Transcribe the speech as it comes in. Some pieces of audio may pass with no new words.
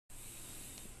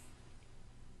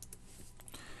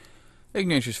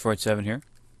Ignatius47 here.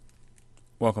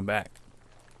 Welcome back.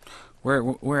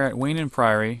 We're at Wayne and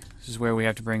Priory. This is where we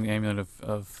have to bring the Amulet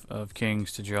of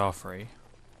Kings to Joffrey.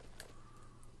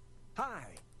 Hi.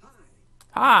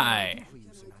 Hi!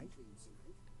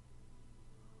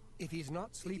 If he's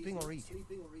not sleeping or eating,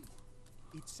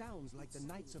 it sounds like the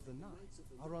Knights of the Night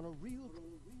are on a real...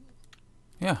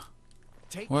 Yeah.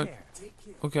 Take What? care.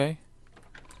 Okay.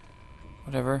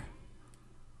 Whatever.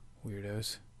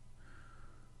 Weirdos.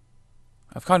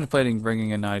 I've contemplating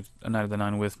bringing a Knight of the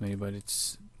Nine with me, but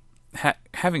it's...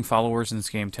 having followers in this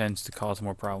game tends to cause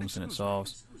more problems than it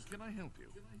solves. Can I help you?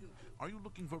 Are you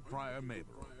looking for Prior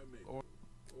Mabel? Or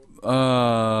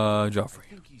Joffrey. I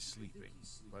think he's sleeping,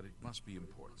 but it must be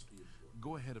important.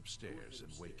 Go ahead upstairs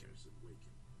and wake him.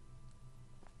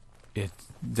 It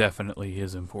definitely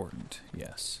is important,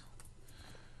 yes.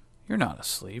 You're not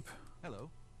asleep.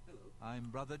 Hello. I'm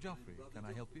Brother Joffrey. Can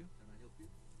I help you?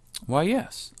 Why,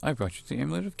 yes. I brought you the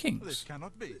Amulet of This Kings.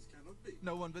 cannot be.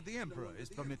 No one but the Emperor is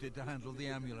permitted to handle the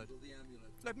amulet.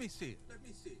 Let me see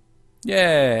it.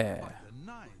 Yeah. By the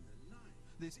nine.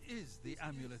 This is the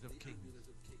Amulet of Kings.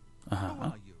 Uh-huh. Who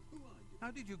are you?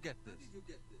 How did you get this?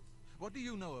 What do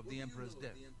you know of the Emperor's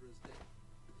death?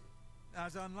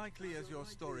 As unlikely as your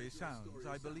story sounds,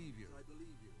 I believe you.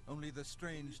 Only the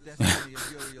strange destiny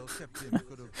of Uriel Septim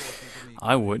could have brought you to me.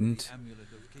 I wouldn't. The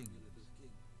Amulet of Kings.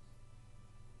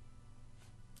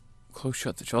 Close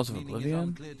shut the jaws of Meaning is Oblivion?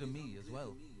 unclear to me as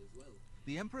well.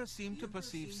 The Emperor seemed to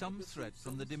perceive some threat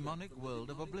from the demonic world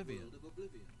of Oblivion.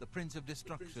 The Prince of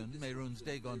Destruction, Mehrunes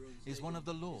Dagon, is one of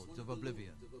the Lords of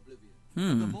Oblivion. The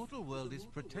mortal world is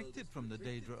protected from the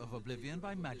Daedra of Oblivion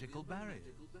by magical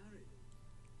barriers.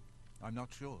 I'm not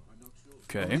sure.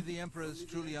 Okay. Only the Emperors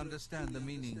truly understand the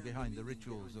meaning behind the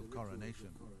rituals of coronation.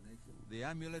 The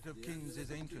Amulet of Kings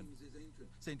is ancient.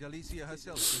 Saint Alicia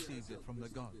herself received it from the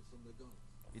gods.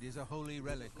 It is a holy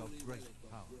relic of great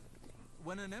power.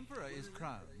 When an emperor is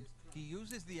crowned, he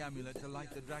uses the amulet to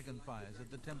light the dragon fires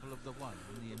at the Temple of the One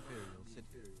in the Imperial City.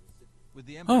 With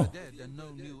the emperor dead and no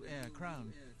new heir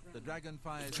crowned, the dragon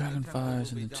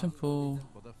fires in the temple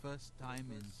for the first time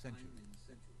in centuries.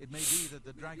 It may be that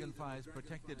the dragon fires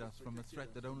protected us from a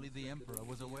threat that only the emperor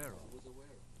was aware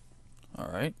of.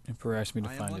 Alright. Emperor asked me to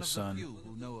I am find one his of the son. few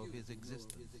who know of his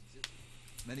existence.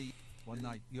 One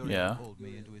night, Uriel called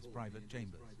me into his private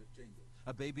chambers.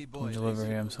 A baby boy. We'll deliver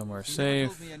him somewhere He never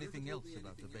safe. told me anything else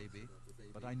about the baby,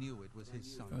 but I knew it was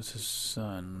his son. It was his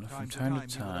son. From time to he would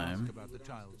ask time. about the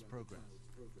child's progress.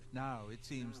 Now it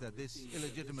seems that this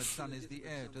illegitimate son is the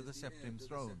heir to the Septim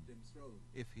throne.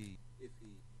 If he...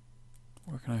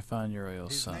 Where can I find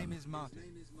Uriel's His name son? is Martin.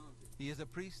 He is a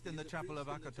priest in the chapel of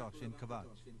Akatosh in Kvatch.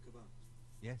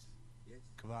 Yes,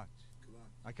 Kvatch.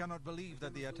 I cannot believe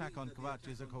that the attack on Kvatch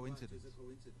is a coincidence.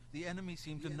 The enemy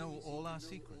seem to know all our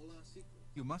secrets.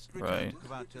 You must return to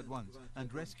Kvatch at once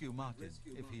and rescue Martin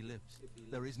if he lives.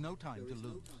 There is no time to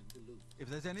lose. If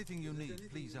there's anything you need,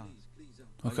 please ask.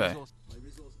 Okay.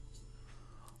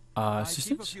 I keep a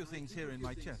Assistance? few things here in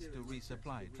my chest to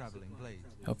resupply traveling blades.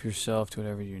 Help yourself to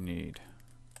whatever you need.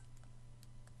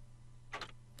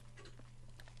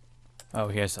 Oh,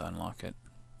 he has to unlock it.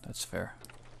 That's fair.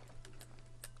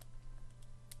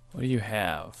 What do you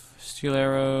have? Steel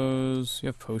arrows? You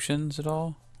have potions at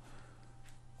all?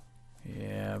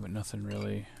 Yeah, but nothing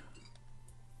really.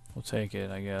 We'll take it,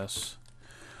 I guess.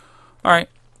 Alright.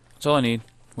 That's all I need.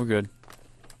 We're good.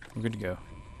 We're good to go.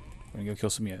 We're gonna go kill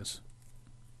some Yez.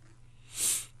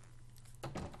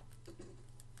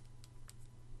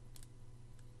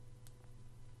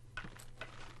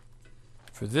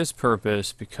 For this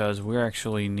purpose, because we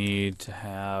actually need to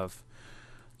have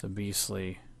the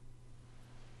beastly...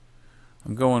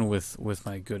 I'm going with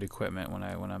my good equipment when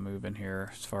I move in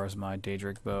here, as far as my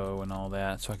Daedric bow and all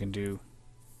that, so I can do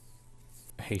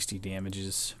hasty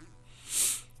damages.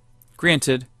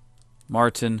 Granted,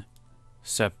 Martin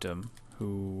Septim,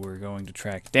 who we're going to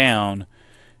track down,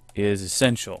 is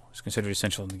essential. It's considered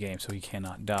essential in the game, so he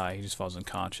cannot die. He just falls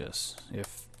unconscious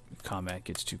if combat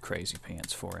gets too crazy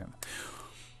pants for him.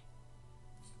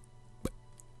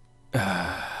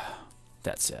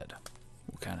 That said,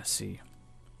 we'll kind of see.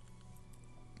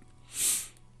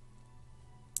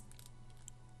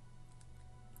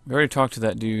 We already talked to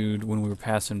that dude when we were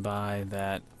passing by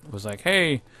that was like,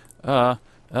 hey,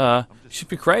 you should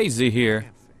be crazy here.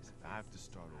 I have to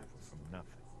start over from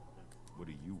nothing. What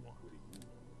do you want?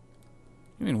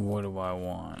 You mean, what do I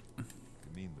want? You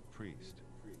mean the priest?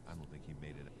 I don't think he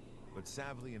made it. But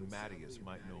Savli and Mattias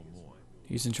might know more.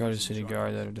 He's in charge of city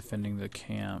guard that are defending the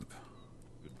camp.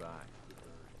 Goodbye.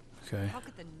 Okay. How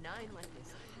could the Nine let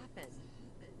this happen?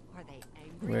 Are they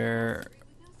angry?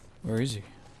 Where is he?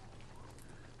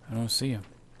 I don't see him.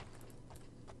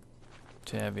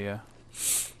 Tavia.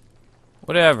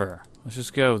 Whatever. Let's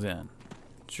just go then.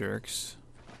 Jerks.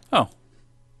 Oh.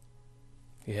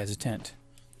 He has a tent.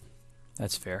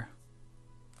 That's fair.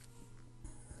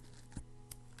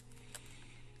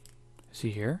 Is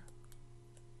he here?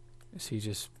 Is he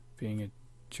just being a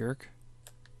jerk?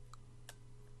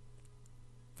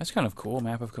 That's kind of cool.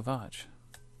 Map of Kavach.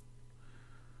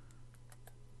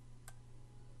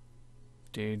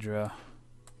 Daedra.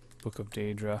 Book of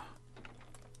Daedra.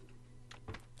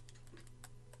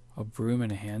 A broom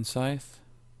and a hand scythe?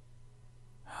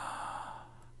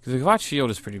 Because the Kavach shield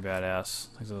is pretty badass.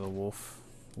 Like the wolf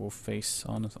face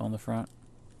on the front.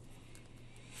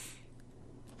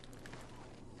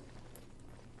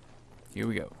 Here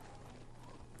we go.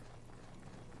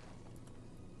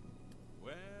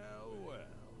 Well, well.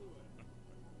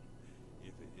 If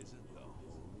it isn't the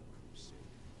Holy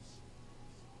Crusaders.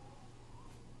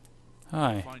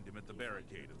 Hi. Find him at the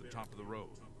barricade at the top of the road.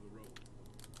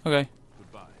 Okay.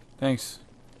 Goodbye. Thanks.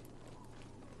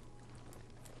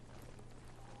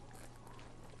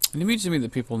 It amuses me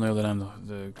that people know that I'm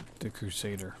the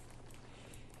Crusader.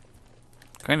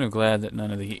 Kind of glad that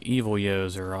none of the evil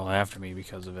yos are all after me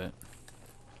because of it.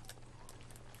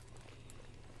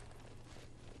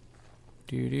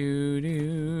 Do do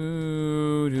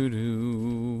do do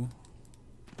do.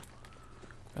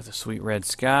 Got the sweet red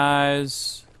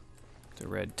skies, the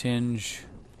red tinge,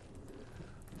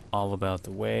 all about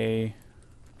the way.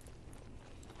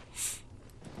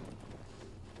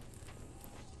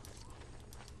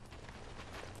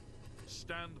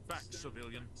 Stand back,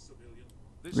 civilian.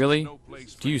 This Really? is no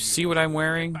place for Do you see what I'm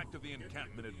wearing? Back to the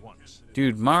encampment at once.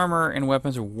 Dude, my armor and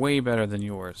weapons are way better than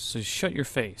yours, so shut your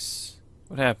face.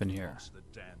 What happened here? Lost the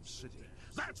damn city.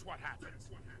 That's what happened.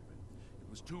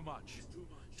 It was too much.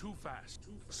 Too fast.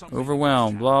 Something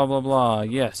Overwhelmed, blah blah blah.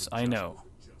 Yes, I know.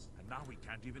 And now we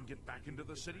can't even get back into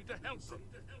the city to help them.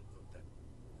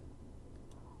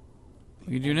 What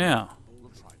do you do now?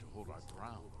 We'll try to hold our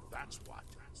ground. That's what.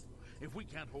 If we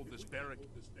can't hold this barrack,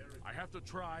 I have to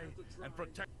try and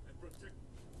protect.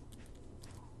 You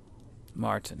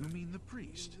Martin. mean the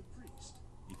priest?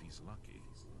 If he's lucky,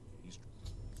 he's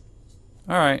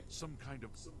Alright. some kind of.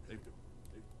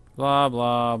 Blah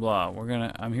blah blah.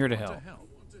 I'm here to What help. to help?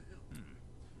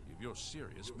 If you're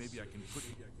serious, maybe I can put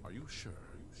you. Are you sure?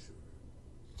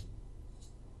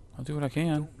 I'll do what I I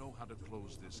can. don't know how to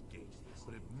close this gate,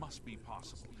 but it must be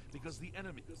possible because the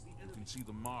enemy. You can see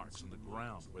the marks on the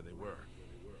ground where they were.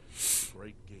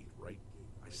 Great gate, right?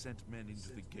 I sent men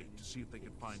into the gate to see if they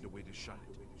could find a way to shut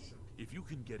it. If you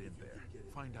can get in there,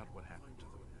 find out what happened to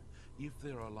them. If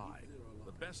they're alive,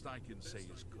 the best I can say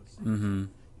is good. Mm-hmm.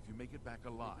 If you make it back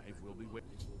alive, we'll be waiting.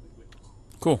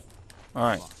 Cool.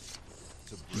 Alright.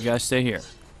 You guys stay here.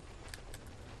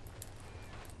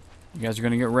 You guys are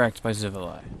gonna get wrecked by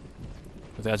Zivili.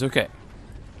 But that's okay.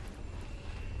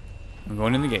 I'm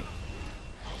going in the gate.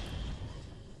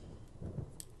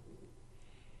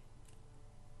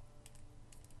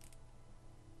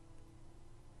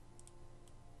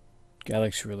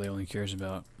 Galax really only cares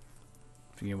about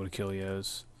being able to kill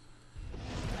Yos.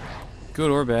 Good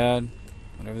or bad,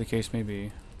 whatever the case may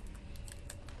be.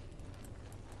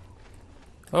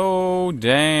 Oh,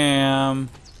 damn.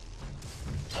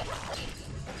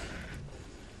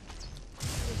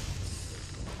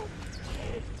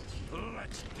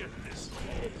 Let's get this.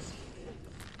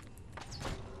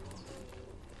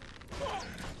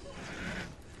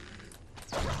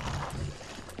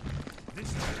 This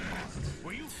is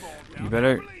where you fall down. You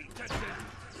better... Really touch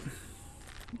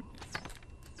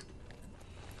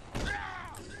it.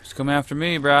 Just come after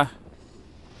me, bruh.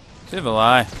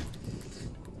 Zivili.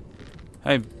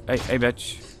 Hey,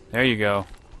 bitch. There you go.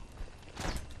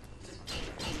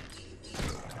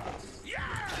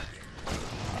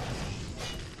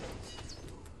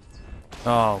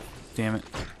 Oh, damn it.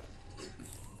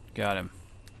 Got him.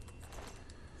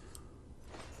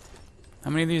 How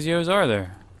many of these Yos are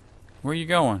there? Where are you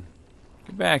going?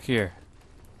 Get back here.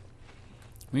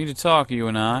 We need to talk, you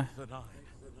and I.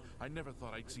 I never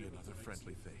thought I'd see another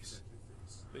friendly face.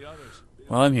 The others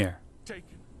Well, I'm here.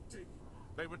 taken.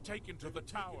 They were taken to the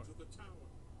tower.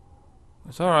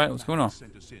 It's alright. What's going on?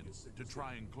 Sent us in to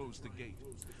try and close the gate.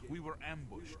 We were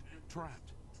ambushed,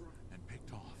 trapped, and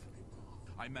picked off.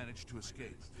 I managed to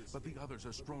escape, but the others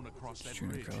are strewn across that Strewn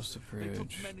bridge. across the They took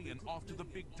bridge. many and off to the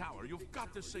big tower. You've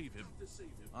got to save him.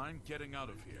 I'm getting out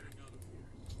of here.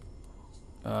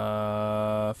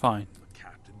 Fine. The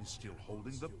captain is still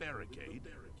holding the barricade.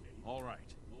 All right.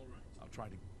 I'll try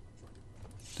to.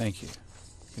 Thank you.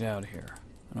 Get out of here.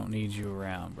 I don't need you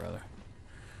around, brother.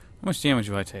 How much damage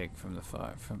do I take from the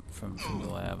fire, from the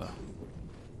lava?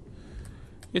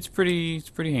 It's pretty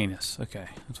heinous. Okay,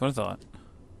 that's what I thought.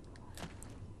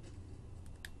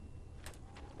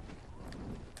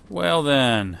 Well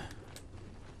then.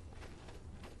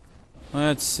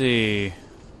 Let's see.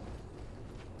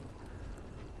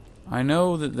 I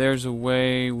know that there's a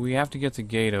way. We have to get the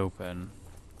gate open.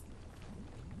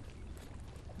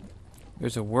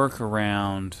 There's a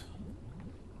workaround.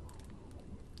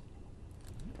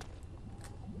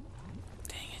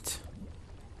 Dang it.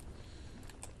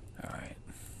 Alright.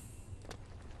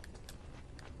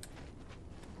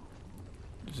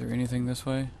 Is there anything this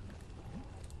way?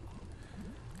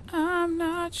 I'm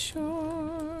not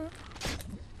sure.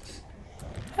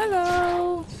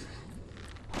 Hello.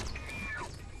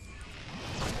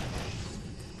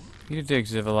 Eat a dick,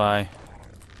 Zivali.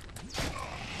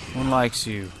 One likes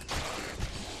you.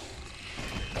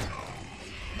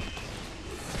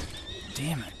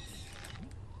 Damn it.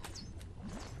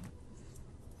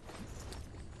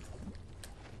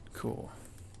 Cool.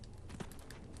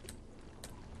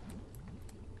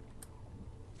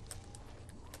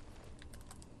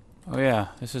 Oh yeah,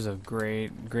 this is a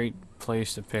great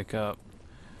place to pick up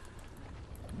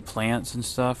plants and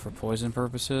stuff for poison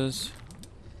purposes.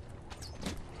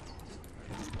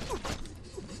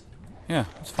 Yeah,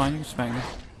 it's fine. You can smack me.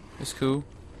 It's cool.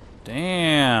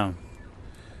 Damn.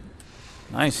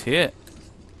 Nice hit.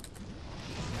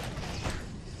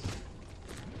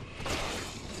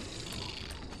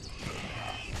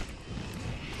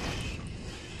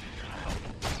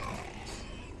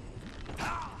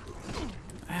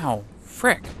 Ow.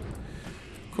 Frick.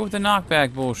 Cool with the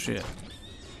knockback bullshit.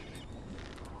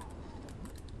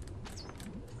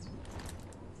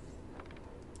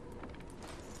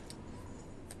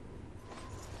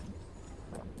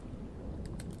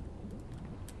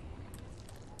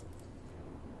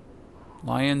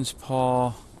 Lion's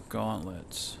Paw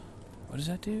Gauntlets. What does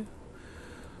that do?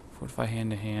 Fortify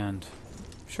hand to hand.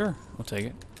 Sure, I'll take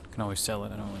it. Can always sell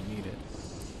it. I don't really need it.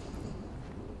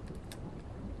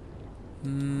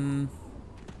 I'm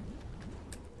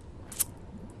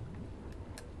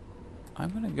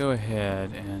gonna go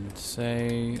ahead and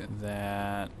say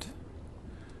that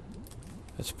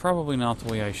that's probably not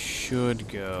the way I should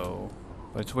go,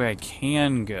 but it's the way I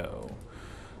can go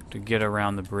to get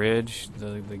around the bridge,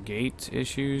 the gate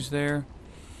issues there.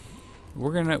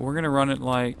 We're gonna run it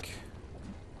like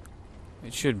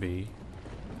it should be,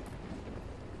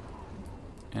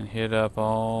 and hit up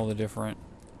all the different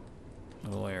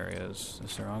little areas.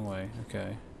 That's the wrong way.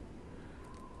 Okay.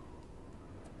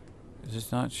 Does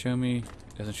this not show me?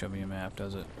 It doesn't show me a map,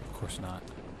 does it? Of course not.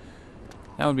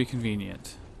 That would be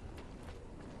convenient.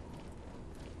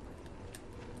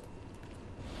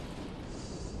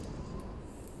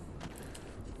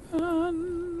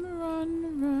 Run,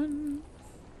 run, run.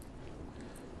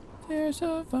 There's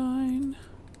a vine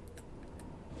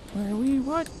where we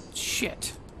what?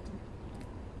 Shit.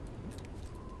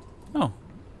 Oh.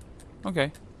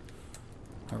 Okay.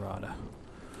 Harada.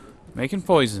 Making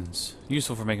poisons.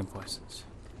 Useful for making poisons.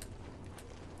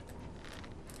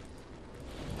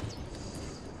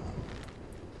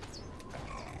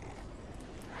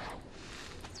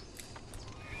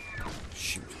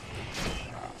 Shoot.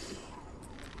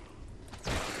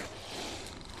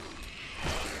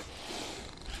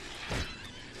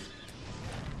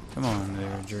 Come on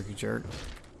there, jerky jerk.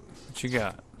 What you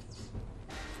got?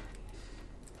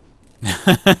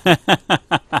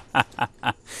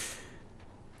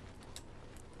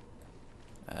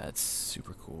 That's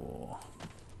super cool.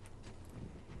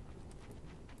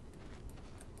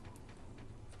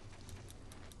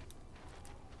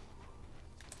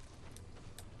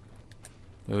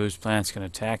 Those plants can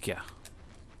attack ya.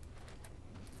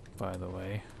 By the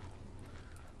way,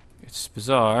 it's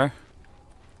bizarre.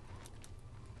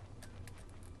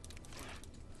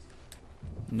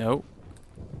 Nope.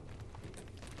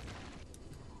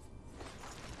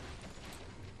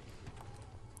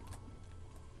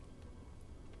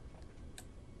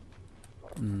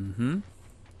 Mm-hmm.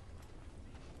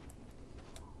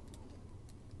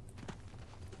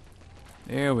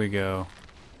 There we go.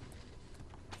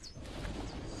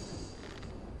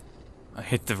 I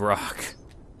hit the rock.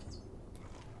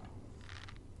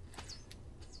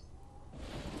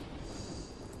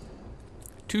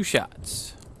 Two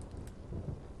shots.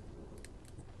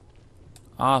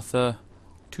 Arthur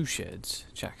Two Sheds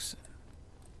Jackson.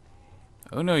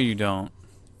 Oh no you don't.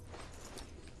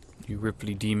 You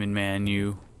Ripley demon man,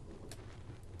 you.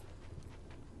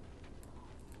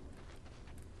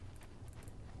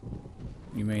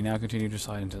 You may now continue to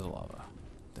slide into the lava.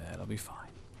 That'll be fine.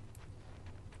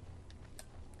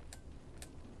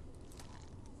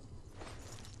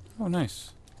 Oh,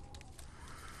 nice.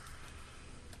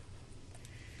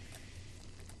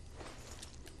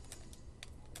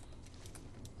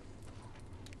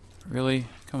 Really?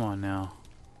 Come on now.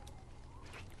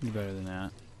 Do better than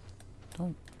that.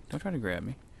 Don't try to grab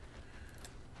me.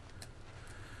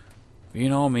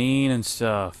 Being all mean and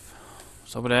stuff.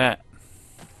 What's up with that?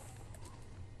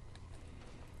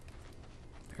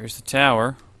 Here's the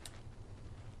tower.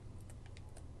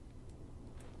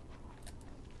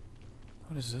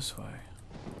 What is this way?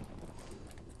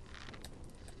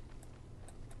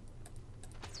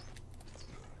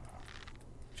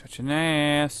 Shut your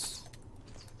ass.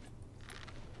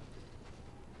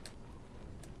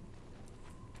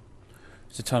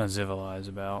 There's a ton of Zivilize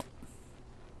about.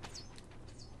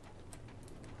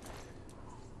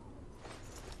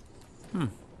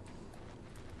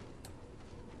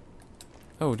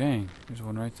 Oh, dang. There's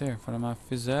one right there in front of my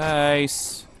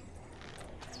face.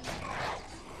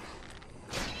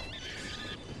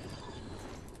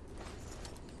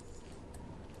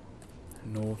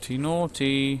 Naughty,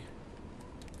 naughty.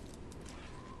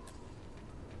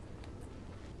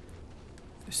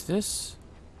 Is this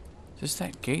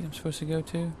that gate I'm supposed to go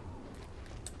to?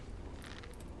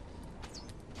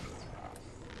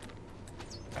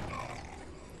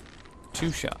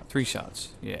 Three shots.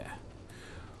 Yeah.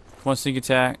 One sneak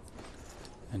attack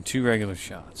and 2 regular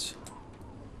shots.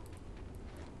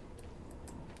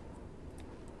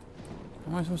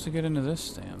 How am I supposed to get into this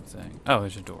damn thing? Oh,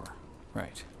 there's a door.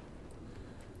 Right.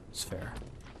 It's fair.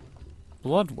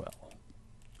 Bloodwell.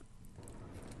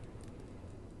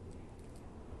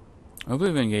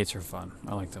 Oblivion gates are fun.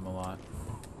 I like them a lot.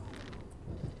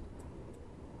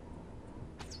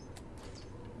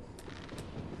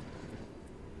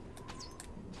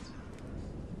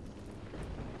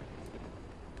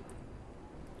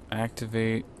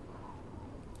 Activate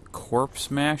Corpse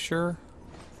Smasher.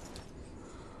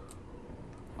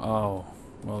 Oh,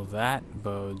 well that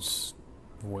bodes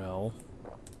well.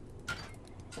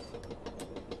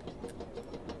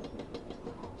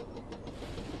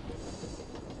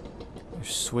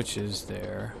 There's switches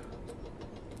there.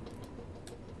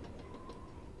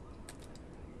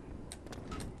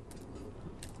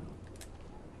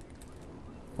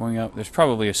 Going up, there's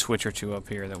probably a switch or two up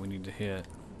here that we need to hit,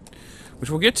 which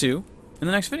we'll get to in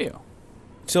the next video.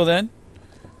 Till then,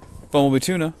 Bumblebee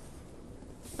Tuna,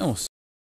 and we'll see.